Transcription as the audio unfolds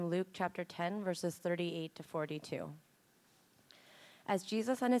Luke chapter 10, verses 38 to 42. As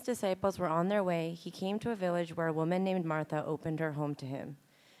Jesus and his disciples were on their way, he came to a village where a woman named Martha opened her home to him.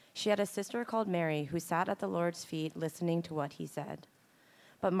 She had a sister called Mary who sat at the Lord's feet listening to what he said.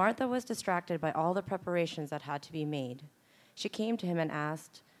 But Martha was distracted by all the preparations that had to be made. She came to him and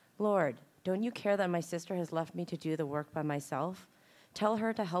asked, "Lord, don't you care that my sister has left me to do the work by myself? Tell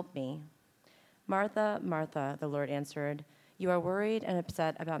her to help me." "Martha, Martha," the Lord answered, "you are worried and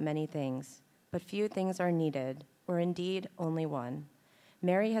upset about many things, but few things are needed, or indeed only one.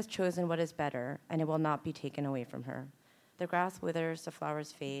 Mary has chosen what is better, and it will not be taken away from her." The grass withers, the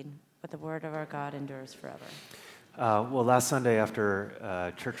flowers fade, but the word of our God endures forever. Well, last Sunday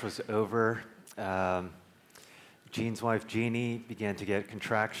after church was over, Jean's wife, Jeannie, began to get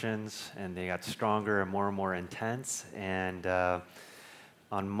contractions, and they got stronger and more intense. And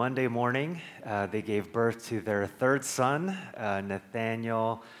on Monday morning, they gave birth to their third son,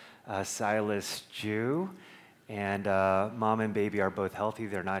 Nathaniel Silas Jew. And mom and baby are both healthy.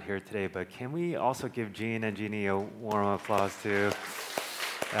 They're not here today, but can we also give Jean and Jeannie a warm applause too?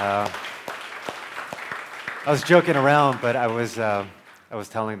 I was joking around, but I was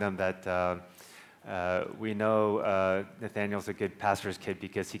telling them that we know Nathaniel's a good pastor's kid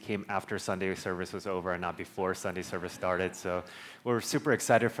because he came after Sunday service was over and not before Sunday service started. So we're super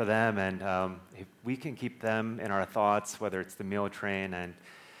excited for them, and if we can keep them in our thoughts, whether it's the meal train and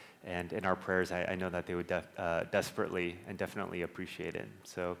in our prayers, I know that they would desperately and definitely appreciate it.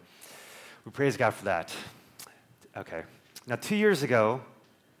 So we praise God for that. Okay. Now, 2 years ago,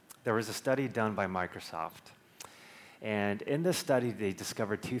 there was a study done by Microsoft. And in this study, they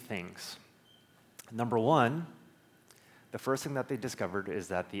discovered two things. Number one, the first thing that they discovered is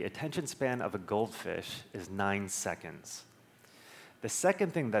that the attention span of a goldfish is 9 seconds. The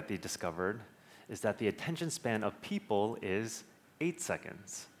second thing that they discovered is that the attention span of people is 8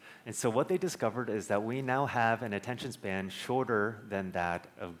 seconds. And so what they discovered is that we now have an attention span shorter than that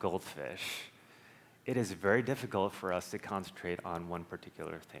of goldfish. It is very difficult for us to concentrate on one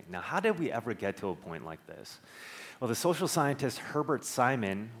particular thing. Now, how did we ever get to a point like this? Well, the social scientist Herbert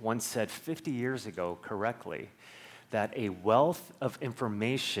Simon once said 50 years ago correctly that a wealth of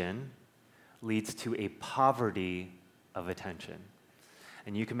information leads to a poverty of attention.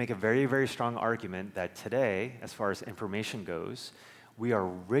 And you can make a very, very strong argument that today, as far as information goes, we are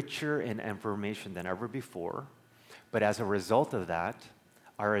richer in information than ever before, but as a result of that,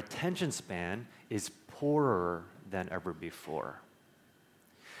 our attention span is poorer than ever before.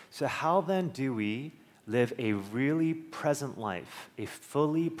 So how then do we live a really present life, a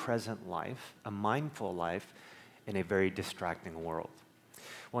fully present life, a mindful life in a very distracting world?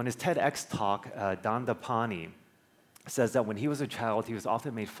 Well, in his TEDx talk, Don Dapani says that when he was a child, he was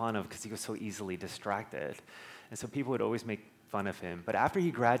often made fun of because he was so easily distracted. And so people would always make fun of him. But after he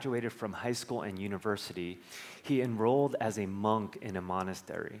graduated from high school and university, he enrolled as a monk in a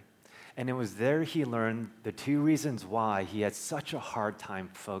monastery. And it was there he learned the two reasons why he had such a hard time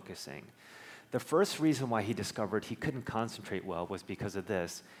focusing. The first reason why he discovered he couldn't concentrate well was because of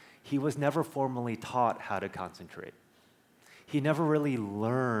this. He was never formally taught how to concentrate. He never really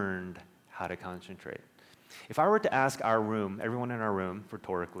learned how to concentrate. If I were to ask our room, everyone in our room,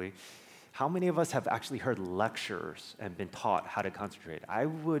 rhetorically, how many of us have actually heard lectures and been taught how to concentrate? I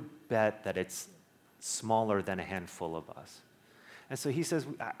would bet that it's smaller than a handful of us. And so he says,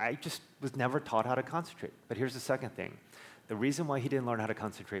 I just was never taught how to concentrate. But here's the second thing. The reason why he didn't learn how to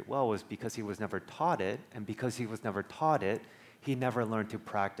concentrate well was because he was never taught it, and because he was never taught it, he never learned to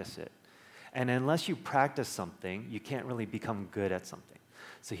practice it. And unless you practice something, you can't really become good at something.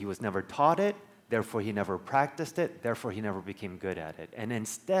 So he was never taught it, therefore he never practiced it, therefore he never became good at it. And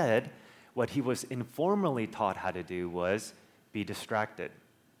instead, what he was informally taught how to do was be distracted.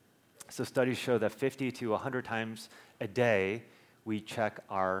 So studies show that 50 to 100 times a day, we check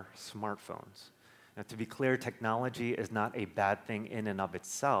our smartphones. Now, to be clear, technology is not a bad thing in and of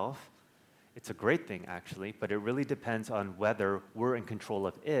itself. It's a great thing, actually, but it really depends on whether we're in control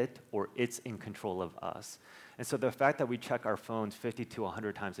of it or it's in control of us. And so the fact that we check our phones 50 to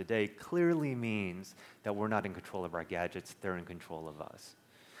 100 times a day clearly means that we're not in control of our gadgets, they're in control of us.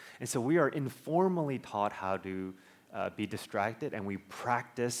 And so we are informally taught how to be distracted, and we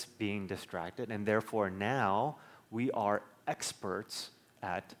practice being distracted, and therefore now we are experts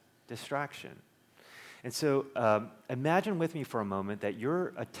at distraction. And so imagine with me for a moment that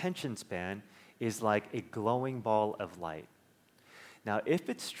your attention span is like a glowing ball of light. Now, if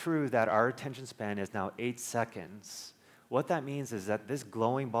it's true that our attention span is now 8 seconds, what that means is that this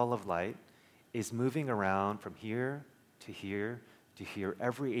glowing ball of light is moving around from here to here to here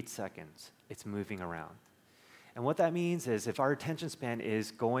every 8 seconds. It's moving around. And what that means is if our attention span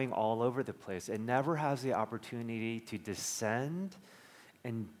is going all over the place, it never has the opportunity to descend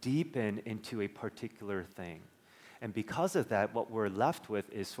and deepen into a particular thing. And because of that, what we're left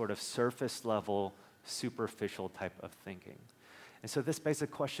with is sort of surface level, superficial type of thinking. And so this begs the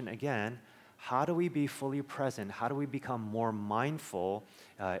question again, how do we be fully present? How do we become more mindful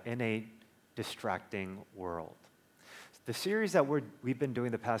in a distracting world? The series that we've been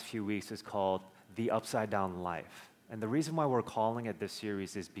doing the past few weeks is called The Upside Down Life. And the reason why we're calling it this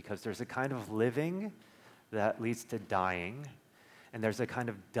series is because there's a kind of living that leads to dying, and there's a kind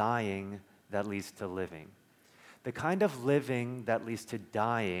of dying that leads to living. The kind of living that leads to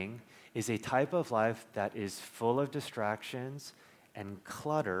dying is a type of life that is full of distractions and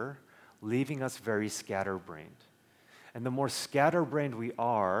clutter, leaving us very scatterbrained. And the more scatterbrained we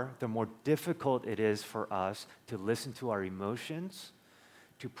are, the more difficult it is for us to listen to our emotions,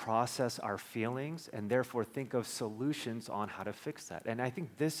 to process our feelings, and therefore think of solutions on how to fix that. And I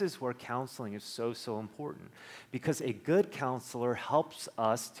think this is where counseling is so important, because a good counselor helps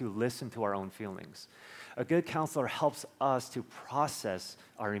us to listen to our own feelings. A good counselor helps us to process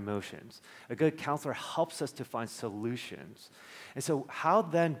our emotions. A good counselor helps us to find solutions. And so how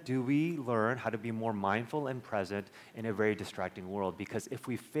then do we learn how to be more mindful and present in a very distracting world? Because if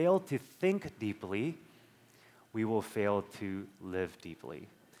we fail to think deeply, we will fail to live deeply.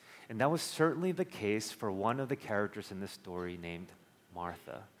 And that was certainly the case for one of the characters in this story named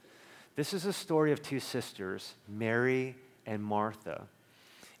Martha. This is a story of two sisters, Mary and Martha.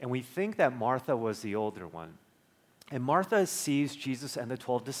 And we think that Martha was the older one. And Martha sees Jesus and the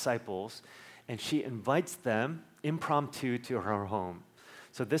 12 disciples, and she invites them impromptu to her home.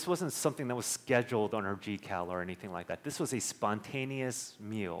 So this wasn't something that was scheduled on her GCal or anything like that. This was a spontaneous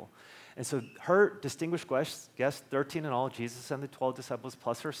meal. And so her distinguished guests, 13 in all, Jesus and the 12 disciples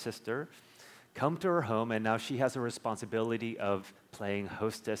plus her sister, come to her home, and now she has a responsibility of playing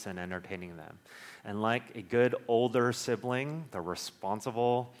hostess and entertaining them. And like a good older sibling, they're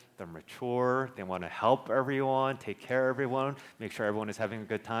responsible, they're mature, they want to help everyone, take care of everyone, make sure everyone is having a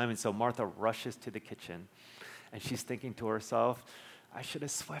good time. And so Martha rushes to the kitchen, and she's thinking to herself, I should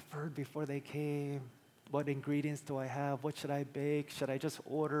have Swiffered before they came. What ingredients do I have? What should I bake? Should I just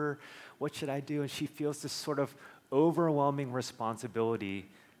order? What should I do? And she feels this sort of overwhelming responsibility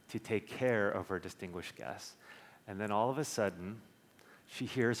to take care of her distinguished guests. And then all of a sudden, she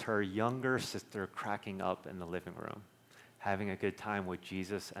hears her younger sister cracking up in the living room, having a good time with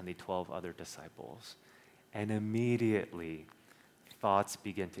Jesus and the 12 other disciples. And immediately, thoughts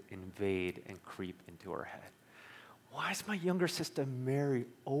begin to invade and creep into her head. Why is my younger sister Mary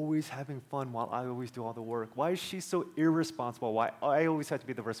always having fun while I always do all the work? Why is she so irresponsible? Why I always have to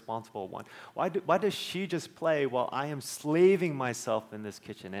be the responsible one? Why does she just play while I am slaving myself in this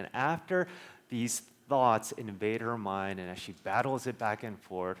kitchen? And after these thoughts invade her mind, and as she battles it back and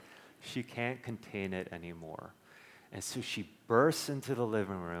forth, she can't contain it anymore. And so she bursts into the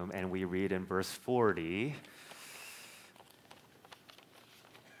living room, and we read in verse 40,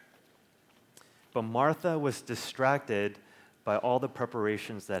 but Martha was distracted by all the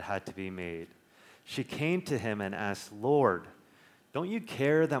preparations that had to be made. She came to him and asked, Lord, don't you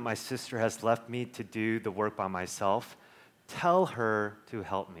care that my sister has left me to do the work by myself? Tell her to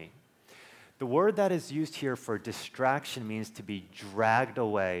help me. The word that is used here for distraction means to be dragged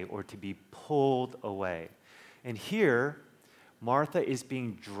away or to be pulled away. And here, Martha is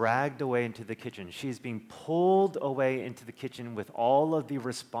being dragged away into the kitchen. She's being pulled away into the kitchen with all of the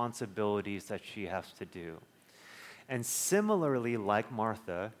responsibilities that she has to do. And similarly, like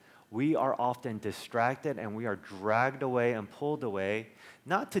Martha, we are often distracted and we are dragged away and pulled away,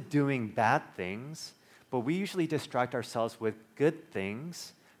 not to doing bad things, but we usually distract ourselves with good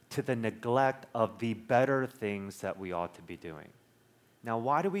things to the neglect of the better things that we ought to be doing. Now,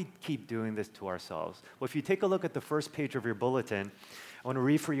 why do we keep doing this to ourselves? Well, if you take a look at the first page of your bulletin, I want to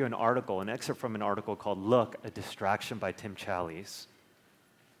read for you an excerpt from an article called Look, a Distraction by Tim Challies.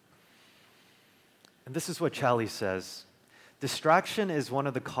 And this is what Challies says. Distraction is one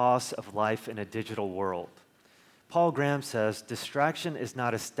of the costs of life in a digital world. Paul Graham says, distraction is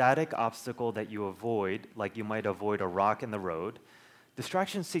not a static obstacle that you avoid, like you might avoid a rock in the road.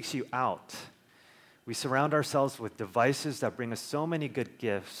 Distraction seeks you out. We surround ourselves with devices that bring us so many good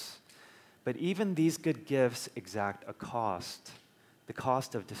gifts, but even these good gifts exact a cost, the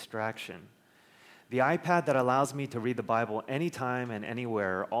cost of distraction. The iPad that allows me to read the Bible anytime and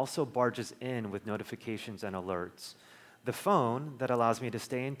anywhere also barges in with notifications and alerts. The phone that allows me to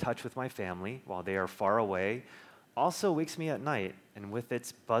stay in touch with my family while they are far away also wakes me at night, and with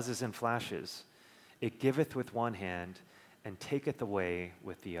its buzzes and flashes, it giveth with one hand and taketh away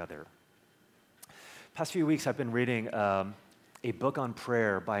with the other. Past few weeks, I've been reading a book on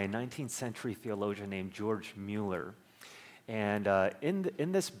prayer by a 19th century theologian named George Mueller. And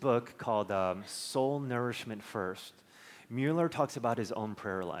in this book called Soul Nourishment First, Mueller talks about his own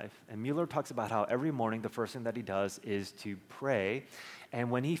prayer life. And Mueller talks about how every morning the first thing that he does is to pray.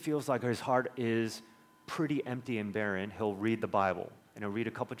 And when he feels like his heart is pretty empty and barren, he'll read the Bible. And he'll read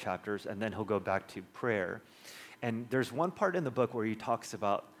a couple chapters, and then he'll go back to prayer. And there's one part in the book where he talks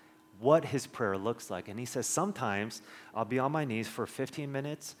about what his prayer looks like. And he says, sometimes I'll be on my knees for 15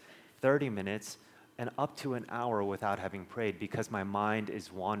 minutes, 30 minutes, and up to an hour without having prayed because my mind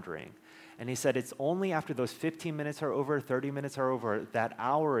is wandering. And he said, it's only after those 15 minutes are over, 30 minutes are over, that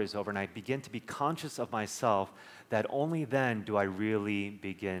hour is over, and I begin to be conscious of myself, that only then do I really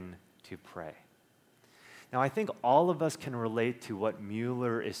begin to pray. Now, I think all of us can relate to what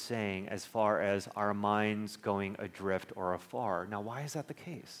Mueller is saying as far as our minds going adrift or afar. Now, why is that the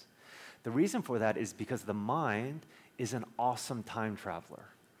case? The reason for that is because the mind is an awesome time traveler.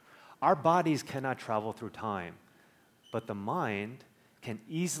 Our bodies cannot travel through time, but the mind can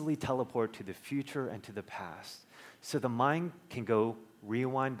easily teleport to the future and to the past. So the mind can go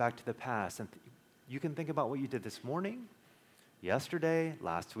rewind back to the past, and you can think about what you did this morning, yesterday,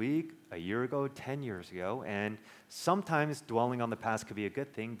 last week, a year ago, 10 years ago, and sometimes dwelling on the past could be a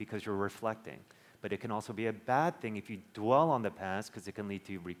good thing because you're reflecting. But it can also be a bad thing if you dwell on the past because it can lead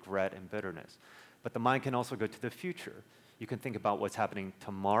to regret and bitterness. But the mind can also go to the future. You can think about what's happening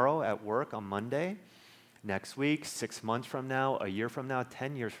tomorrow at work on Monday, next week, 6 months from now, a year from now,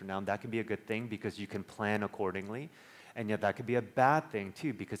 10 years from now. That can be a good thing because you can plan accordingly. And yet that could be a bad thing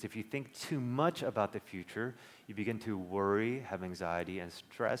too, because if you think too much about the future, you begin to worry, have anxiety and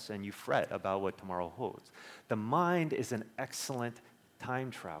stress, and you fret about what tomorrow holds. The mind is an excellent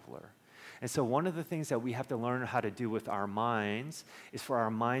time traveler. And so one of the things that we have to learn how to do with our minds is for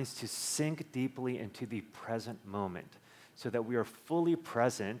our minds to sink deeply into the present moment so that we are fully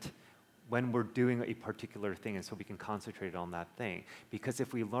present when we're doing a particular thing, and so we can concentrate on that thing. Because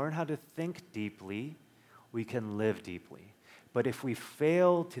if we learn how to think deeply, we can live deeply. But if we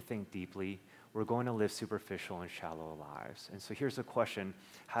fail to think deeply, we're going to live superficial and shallow lives. And so here's the question: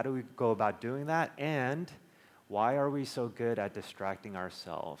 how do we go about doing that? And why are we so good at distracting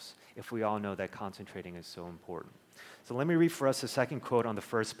ourselves if we all know that concentrating is so important? So let me read for us a second quote on the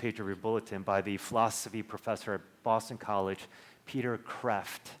first page of your bulletin by the philosophy professor at Boston College, Peter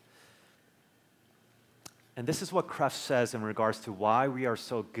Kreeft. And this is what Kreeft says in regards to why we are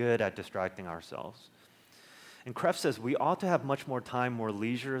so good at distracting ourselves. And Kreeft says, we ought to have much more time, more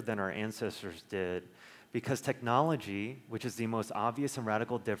leisure than our ancestors did, because technology, which is the most obvious and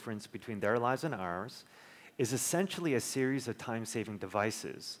radical difference between their lives and ours, is essentially a series of time-saving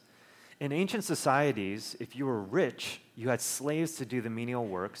devices. In ancient societies, if you were rich, you had slaves to do the menial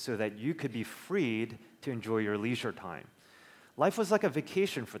work so that you could be freed to enjoy your leisure time. Life was like a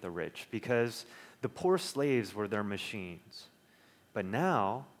vacation for the rich because the poor slaves were their machines. But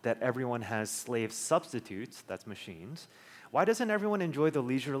now that everyone has slave substitutes, that's machines, why doesn't everyone enjoy the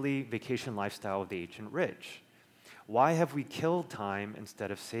leisurely vacation lifestyle of the ancient rich? Why have we killed time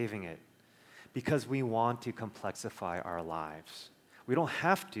instead of saving it? Because we want to complexify our lives. We don't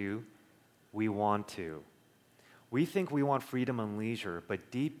have to, we want to. We think we want freedom and leisure,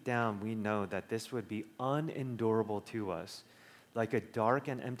 but deep down we know that this would be unendurable to us, like a dark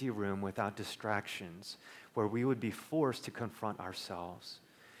and empty room without distractions, where we would be forced to confront ourselves.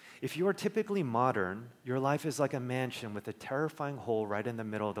 If you are typically modern, your life is like a mansion with a terrifying hole right in the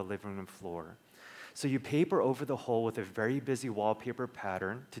middle of the living room floor. So you paper over the hole with a very busy wallpaper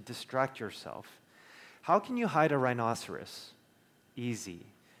pattern to distract yourself. How can you hide a rhinoceros? Easy.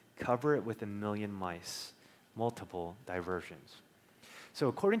 Cover it with 1,000,000 mice. Multiple diversions. So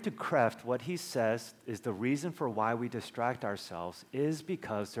according to Kreeft, what he says is the reason for why we distract ourselves is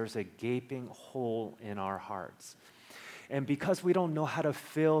because there's a gaping hole in our hearts. And because we don't know how to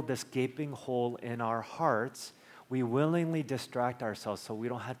fill this gaping hole in our hearts, we willingly distract ourselves so we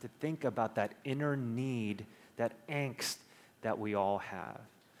don't have to think about that inner need, that angst that we all have.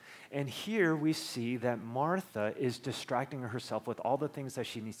 And here we see that Martha is distracting herself with all the things that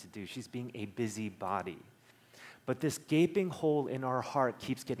she needs to do. She's being a busybody. But this gaping hole in our heart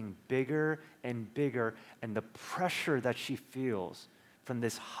keeps getting bigger and bigger, and the pressure that she feels from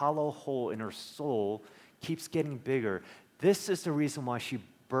this hollow hole in her soul keeps getting bigger. This is the reason why she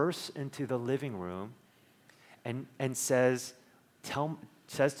bursts into the living room and says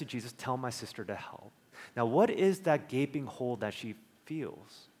to Jesus, "Tell my sister to help." Now, what is that gaping hole that she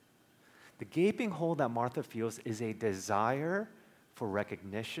feels? The gaping hole that Martha feels is a desire for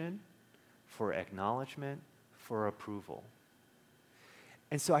recognition, for acknowledgement, for approval.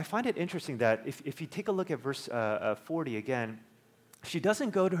 And so I find it interesting that if you take a look at verse 40 again, she doesn't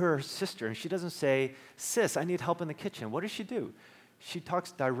go to her sister and she doesn't say, sis, I need help in the kitchen. What does she do? She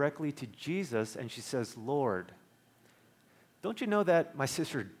talks directly to Jesus and she says, Lord, don't you know that my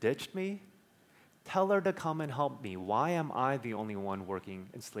sister ditched me? Tell her to come and help me. Why am I the only one working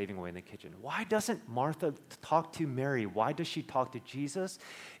and slaving away in the kitchen? Why doesn't Martha talk to Mary? Why does she talk to Jesus?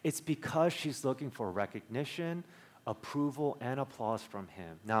 It's because she's looking for recognition, approval, and applause from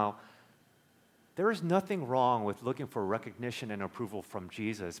him. Now, there is nothing wrong with looking for recognition and approval from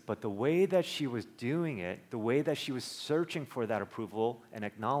Jesus, but the way that she was doing it, the way that she was searching for that approval and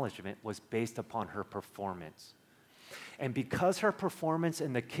acknowledgement was based upon her performance. And because her performance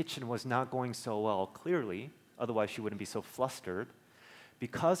in the kitchen was not going so well, clearly, otherwise she wouldn't be so flustered,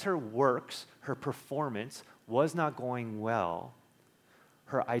 because her works, her performance was not going well,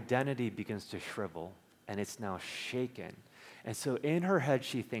 her identity begins to shrivel and it's now shaken. And so in her head,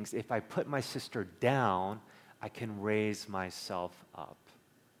 she thinks, if I put my sister down, I can raise myself up.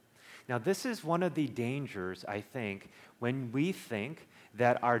 Now, this is one of the dangers, I think, when we think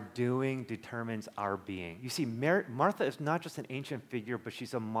that our doing determines our being. You see, Martha is not just an ancient figure, but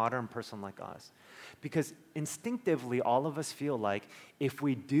she's a modern person like us. Because instinctively, all of us feel like if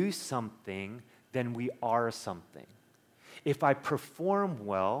we do something, then we are something. If I perform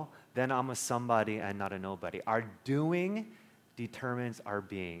well, then I'm a somebody and not a nobody. Our doing determines our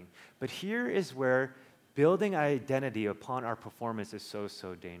being. But here is where building identity upon our performance is so,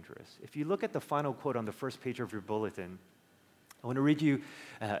 so dangerous. If you look at the final quote on the first page of your bulletin, I want to read you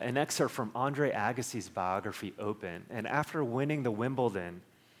an excerpt from Andre Agassi's biography, Open. And after winning the Wimbledon,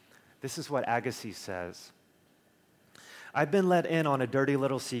 this is what Agassi says. I've been let in on a dirty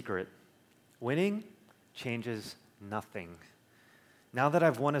little secret. Winning changes nothing. Now that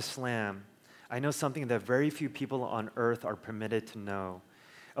I've won a slam, I know something that very few people on earth are permitted to know.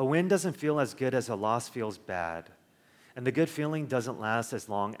 A win doesn't feel as good as a loss feels bad. And the good feeling doesn't last as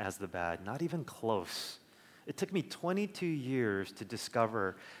long as the bad, not even close. It took me 22 years to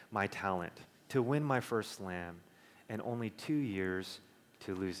discover my talent, to win my first slam, and only 2 years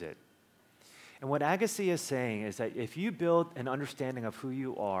to lose it. And what Agassi is saying is that if you build an understanding of who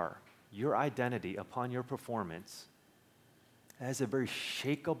you are, your identity upon your performance, that is a very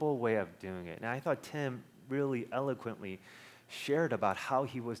shakable way of doing it. And I thought Tim really eloquently shared about how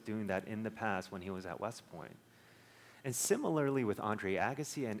he was doing that in the past when he was at West Point. And similarly with Andre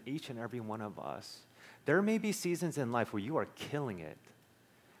Agassi and each and every one of us, there may be seasons in life where you are killing it.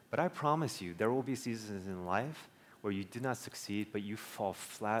 But I promise you, there will be seasons in life where you do not succeed, but you fall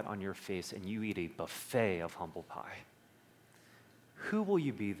flat on your face and you eat a buffet of humble pie. Who will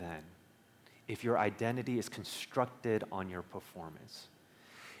you be then if your identity is constructed on your performance?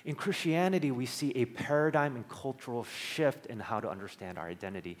 In Christianity, we see a paradigm and cultural shift in how to understand our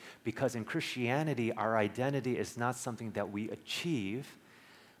identity. Because in Christianity, our identity is not something that we achieve,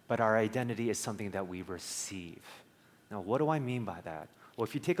 but our identity is something that we receive. Now, what do I mean by that? Well,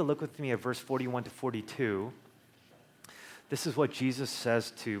 if you take a look with me at verse 41 to 42, this is what Jesus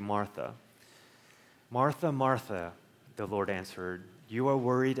says to Martha. Martha, Martha, the Lord answered, you are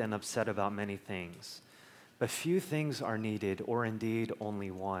worried and upset about many things, but few things are needed, or indeed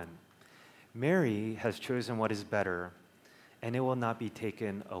only one. Mary has chosen what is better, and it will not be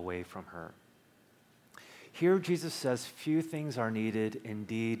taken away from her. Here Jesus says, few things are needed,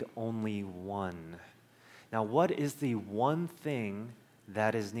 indeed only one. Now, what is the one thing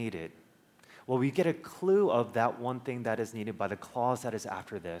that is needed? Well, we get a clue of that one thing that is needed by the clause that is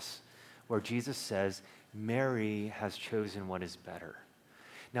after this, where Jesus says, Mary has chosen what is better.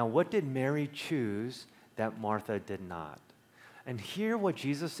 Now, what did Mary choose that Martha did not? And here what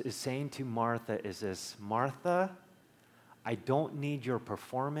Jesus is saying to Martha is this, Martha, I don't need your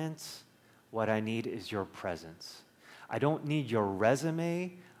performance. What I need is your presence. I don't need your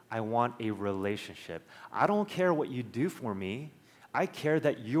resume. I want a relationship. I don't care what you do for me. I care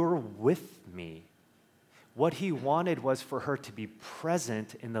that you're with me. What he wanted was for her to be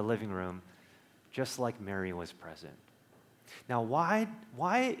present in the living room, just like Mary was present. Now, why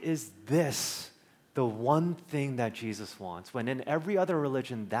is this the one thing that Jesus wants, when in every other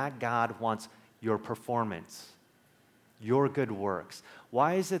religion, that God wants your performance, your good works?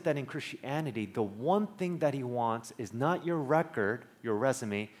 Why is it that in Christianity, the one thing that he wants is not your record, your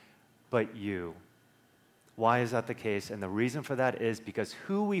resume, but you? Why is that the case? And the reason for that is because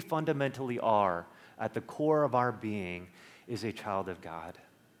who we fundamentally are at the core of our being is a child of God.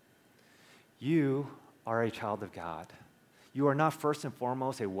 You are a child of God. You are not first and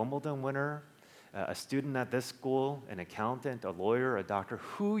foremost a Wimbledon winner, a student at this school, an accountant, a lawyer, a doctor,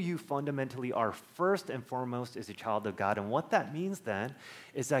 who you fundamentally are first and foremost is a child of God. And what that means then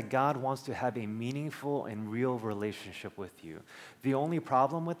is that God wants to have a meaningful and real relationship with you. The only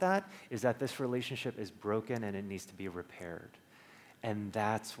problem with that is that this relationship is broken and it needs to be repaired. And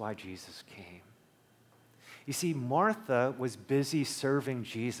that's why Jesus came. You see, Martha was busy serving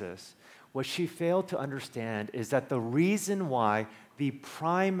Jesus. What she failed to understand is that the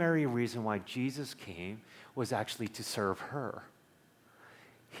primary reason why Jesus came was actually to serve her.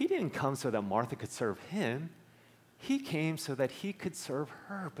 He didn't come so that Martha could serve him. He came so that he could serve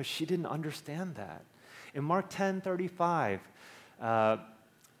her, but she didn't understand that. In Mark 10:35,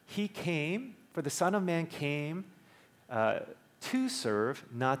 he came, for the Son of Man came to serve,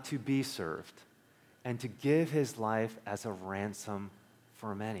 not to be served, and to give his life as a ransom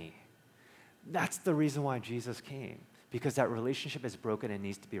for many. That's the reason why Jesus came, because that relationship is broken and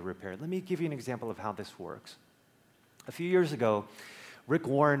needs to be repaired. Let me give you an example of how this works. A few years ago, Rick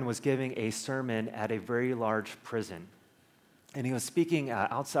Warren was giving a sermon at a very large prison, and he was speaking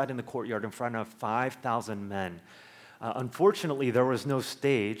outside in the courtyard in front of 5,000 men. Unfortunately, there was no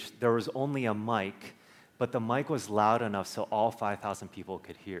stage, there was only a mic, but the mic was loud enough so all 5,000 people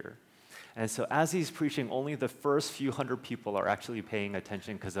could hear. And so as he's preaching, only the first few hundred people are actually paying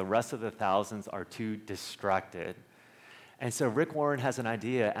attention because the rest of the thousands are too distracted. And so Rick Warren has an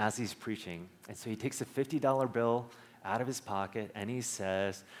idea as he's preaching. And so he takes a $50 bill out of his pocket and he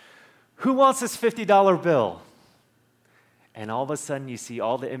says, "Who wants this $50 bill?" And all of a sudden you see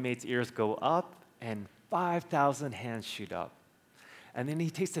all the inmates' ears go up and 5,000 hands shoot up. And then he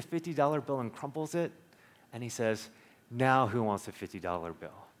takes the $50 bill and crumples it and he says, "Now who wants a $50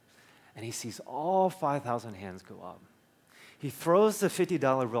 bill?" And he sees all 5,000 hands go up. He throws the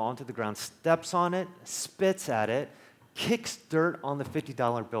 $50 bill onto the ground, steps on it, spits at it, kicks dirt on the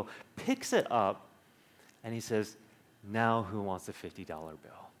 $50 bill, picks it up, and he says, "Now who wants the $50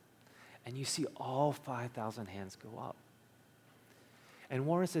 bill?" And you see all 5,000 hands go up. And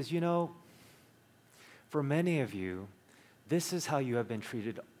Warren says, for many of you, this is how you have been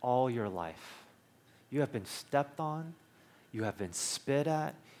treated all your life. You have been stepped on, you have been spit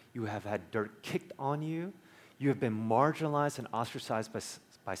at, you have had dirt kicked on you. You have been marginalized and ostracized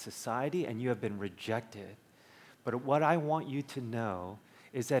by society, and you have been rejected. But what I want you to know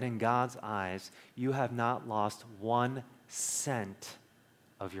is that in God's eyes, you have not lost 1 cent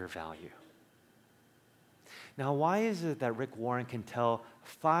of your value. Now, why is it that Rick Warren can tell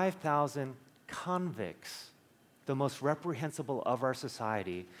 5,000 convicts, the most reprehensible of our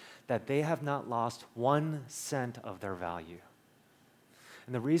society, that they have not lost 1 cent of their value?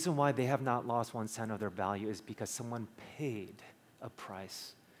 And the reason why they have not lost 1 cent of their value is because someone paid a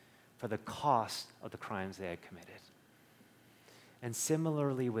price for the cost of the crimes they had committed. And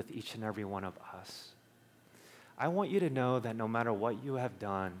similarly with each and every one of us, I want you to know that no matter what you have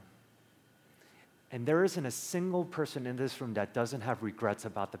done, and there isn't a single person in this room that doesn't have regrets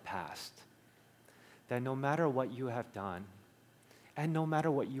about the past, that no matter what you have done, and no matter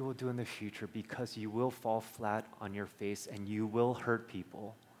what you will do in the future, because you will fall flat on your face and you will hurt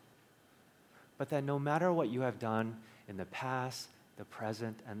people, but that no matter what you have done in the past, the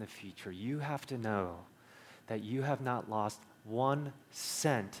present, and the future, you have to know that you have not lost 1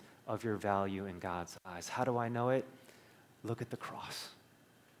 cent of your value in God's eyes. How do I know it? Look at the cross.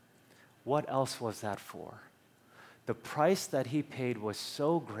 What else was that for? The price that he paid was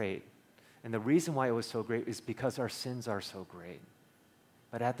so great, and the reason why it was so great is because our sins are so great.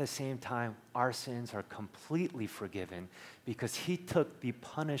 But at the same time, our sins are completely forgiven because he took the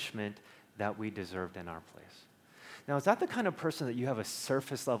punishment that we deserved in our place. Now, is that the kind of person that you have a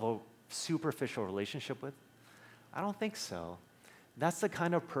surface level, superficial relationship with? I don't think so. That's the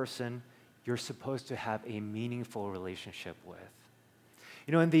kind of person you're supposed to have a meaningful relationship with.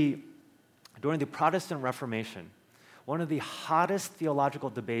 During the Protestant Reformation, one of the hottest theological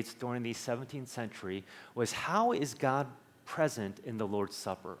debates during the 17th century was, how is God present in the Lord's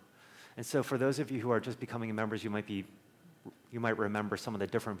Supper? And so for those of you who are just becoming members, you might remember some of the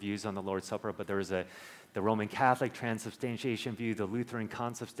different views on the Lord's Supper, but there is the Roman Catholic transubstantiation view, the Lutheran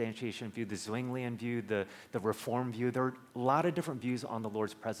consubstantiation view, the Zwinglian view, the Reformed view. There are a lot of different views on the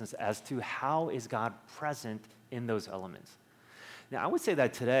Lord's presence as to how is God present in those elements. Now, I would say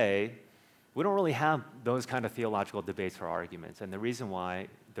that today, we don't really have those kind of theological debates or arguments, and the reason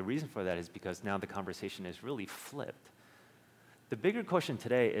for that is because now the conversation is really flipped. The bigger question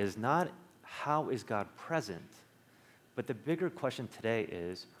today is not how is God present, but the bigger question today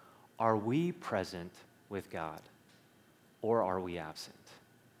is, are we present with God or are we absent?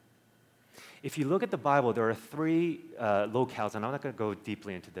 If you look at the Bible, there are three locales, and I'm not going to go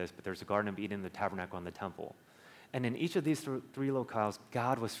deeply into this, but there's the Garden of Eden, the tabernacle, and the temple. And in each of these three locales,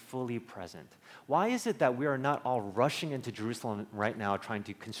 God was fully present. Why is it that we are not all rushing into Jerusalem right now trying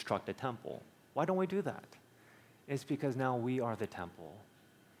to construct a temple? Why don't we do that? It's because now we are the temple,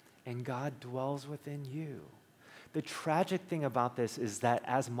 and God dwells within you. The tragic thing about this is that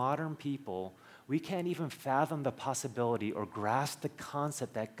as modern people, we can't even fathom the possibility or grasp the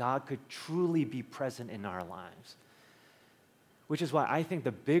concept that God could truly be present in our lives. Which is why I think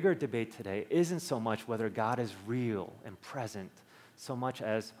the bigger debate today isn't so much whether God is real and present, so much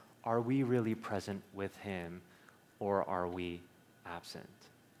as are we really present with Him or are we absent?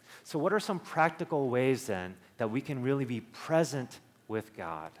 So what are some practical ways then that we can really be present with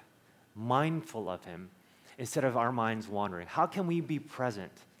God, mindful of Him, instead of our minds wandering? How can we be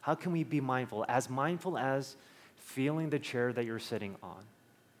present? How can we be mindful as feeling the chair that you're sitting on?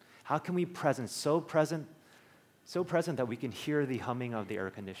 How can we so present that we can hear the humming of the air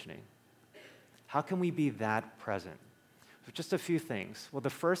conditioning? How can we be that present? Just a few things. Well,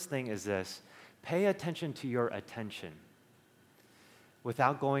 the first thing is this: pay attention to your attention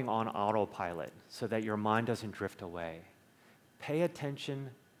without going on autopilot so that your mind doesn't drift away. Pay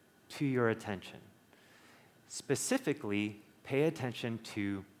attention to your attention. Specifically, pay attention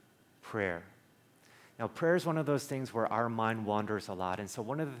to prayer. Now, prayer is one of those things where our mind wanders a lot. And so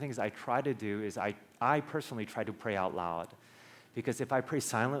one of the things I try to do is I personally try to pray out loud. Because if I pray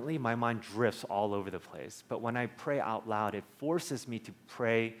silently, my mind drifts all over the place. But when I pray out loud, it forces me to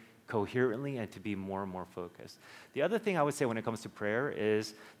pray coherently and to be more and more focused. The other thing I would say when it comes to prayer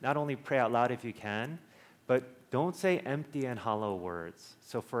is not only pray out loud if you can, but don't say empty and hollow words.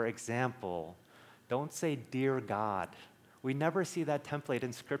 So for example, don't say, "Dear God." We never see that template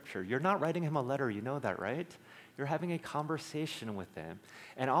in Scripture. You're not writing Him a letter, you know that, right? You're having a conversation with Him.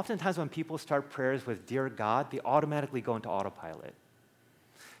 And oftentimes when people start prayers with "Dear God," they automatically go into autopilot.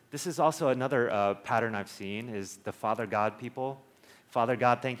 This is also another pattern I've seen is the Father God people. "Father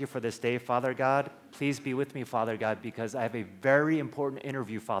God, thank you for this day. Father God, please be with me, Father God, because I have a very important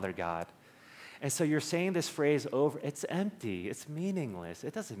interview, Father God." And so you're saying this phrase over. It's empty. It's meaningless.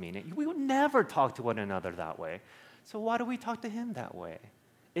 It doesn't mean it. We would never talk to one another that way. So why do we talk to Him that way?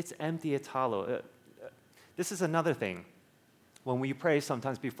 It's empty. It's hollow. This is another thing. When we pray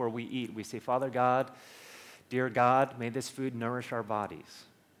sometimes before we eat, we say, "Father God, dear God, may this food nourish our bodies."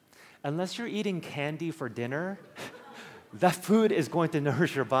 Unless you're eating candy for dinner, that food is going to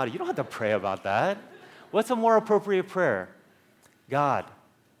nourish your body. You don't have to pray about that. What's a more appropriate prayer? "God,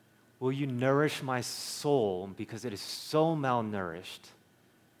 will you nourish my soul because it is so malnourished,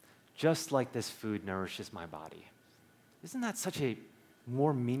 just like this food nourishes my body?" Isn't that such a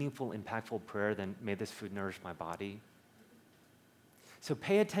more meaningful, impactful prayer than "may this food nourish my body"? So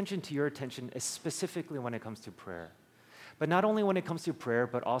pay attention to your attention, specifically when it comes to prayer. But not only when it comes to prayer,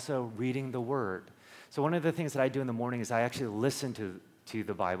 but also reading the Word. So one of the things that I do in the morning is I actually listen to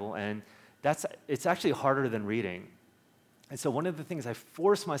the Bible, and it's actually harder than reading. And so one of the things I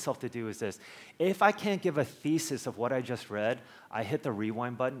force myself to do is this. If I can't give a thesis of what I just read, I hit the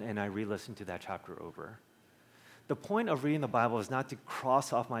rewind button and I re-listen to that chapter over. The point of reading the Bible is not to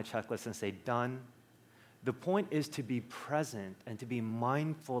cross off my checklist and say, "Done." The point is to be present and to be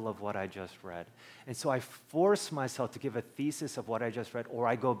mindful of what I just read. And so I force myself to give a thesis of what I just read, or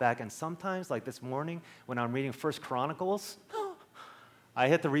I go back and sometimes, like this morning, when I'm reading 1 Chronicles, I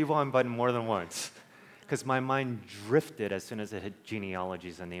hit the rewind button more than once because my mind drifted as soon as it hit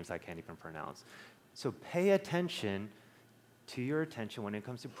genealogies and names I can't even pronounce. So pay attention to your attention when it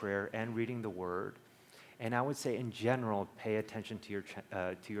comes to prayer and reading the Word. And I would say, in general, pay attention to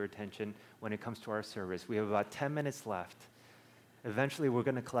your attention when it comes to our service. We have about 10 minutes left. Eventually, we're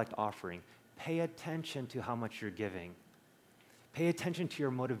going to collect offering. Pay attention to how much you're giving. Pay attention to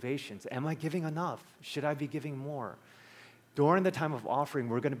your motivations. Am I giving enough? Should I be giving more? During the time of offering,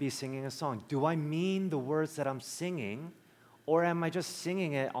 we're going to be singing a song. Do I mean the words that I'm singing, or am I just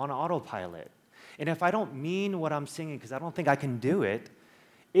singing it on autopilot? And if I don't mean what I'm singing because I don't think I can do it,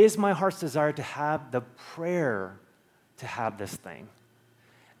 is my heart's desire to have the prayer to have this thing?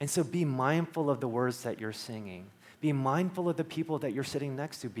 And so be mindful of the words that you're singing. Be mindful of the people that you're sitting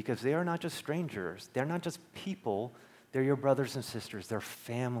next to because they are not just strangers. They're not just people. They're your brothers and sisters. They're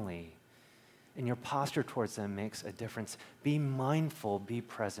family. And your posture towards them makes a difference. Be mindful. Be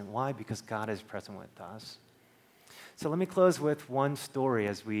present. Why? Because God is present with us. So let me close with one story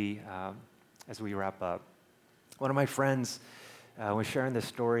as we wrap up. One of my friends was sharing this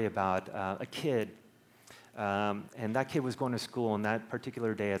story about a kid, and that kid was going to school, and that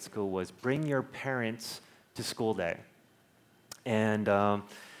particular day at school was bring your parents to school day. And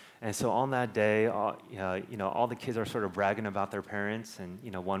And so on that day, all the kids are sort of bragging about their parents. And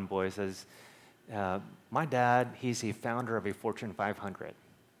one boy says, "My dad, he's a founder of a Fortune 500."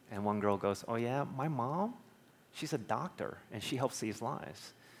 And one girl goes, "Oh yeah, my mom, she's a doctor and she helps save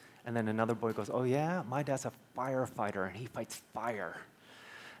lives." And then another boy goes, "Oh yeah, my dad's a firefighter and he fights fire."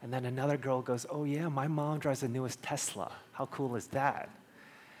 And then another girl goes, "Oh yeah, my mom drives the newest Tesla. How cool is that?"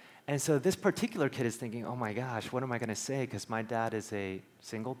 And so this particular kid is thinking, "Oh my gosh, what am I going to say? Because my dad is a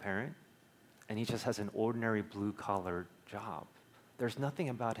single parent and he just has an ordinary blue-collar job. There's nothing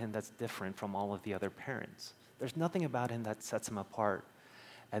about him that's different from all of the other parents. There's nothing about him that sets him apart."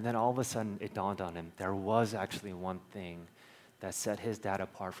 And then all of a sudden, it dawned on him, there was actually one thing that set his dad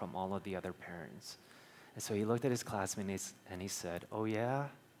apart from all of the other parents. And so he looked at his classmates and he said, "Oh yeah,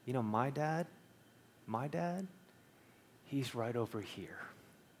 my dad, he's right over here."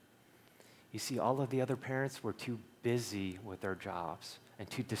 You see, all of the other parents were too busy with their jobs and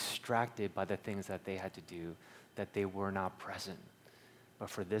too distracted by the things that they had to do that they were not present. But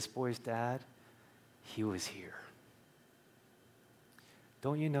for this boy's dad, he was here.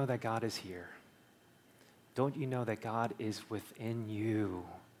 Don't you know that God is here? Don't you know that God is within you?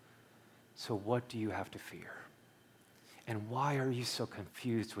 So what do you have to fear? And why are you so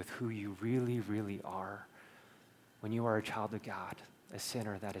confused with who you really, really are when you are a child of God, a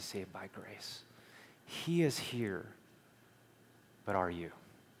sinner that is saved by grace? He is here, but are you?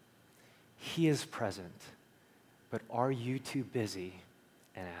 He is present, but are you too busy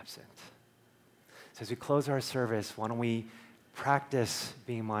and absent? So as we close our service, why don't we practice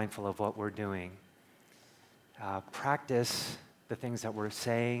being mindful of what we're doing? Practice the things that we're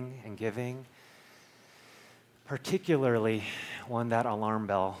saying and giving, particularly when that alarm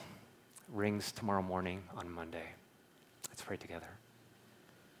bell rings tomorrow morning on Monday. Let's pray together.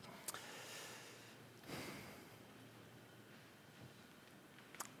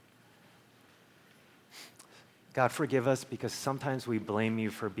 God, forgive us because sometimes we blame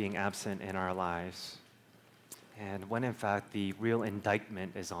you for being absent in our lives. And when in fact the real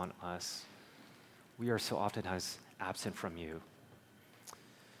indictment is on us, we are so oftentimes absent from you.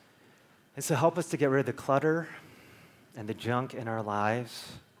 And so help us to get rid of the clutter and the junk in our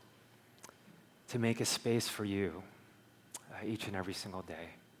lives to make a space for you each and every single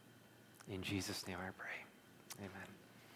day. In Jesus' name I pray. Amen.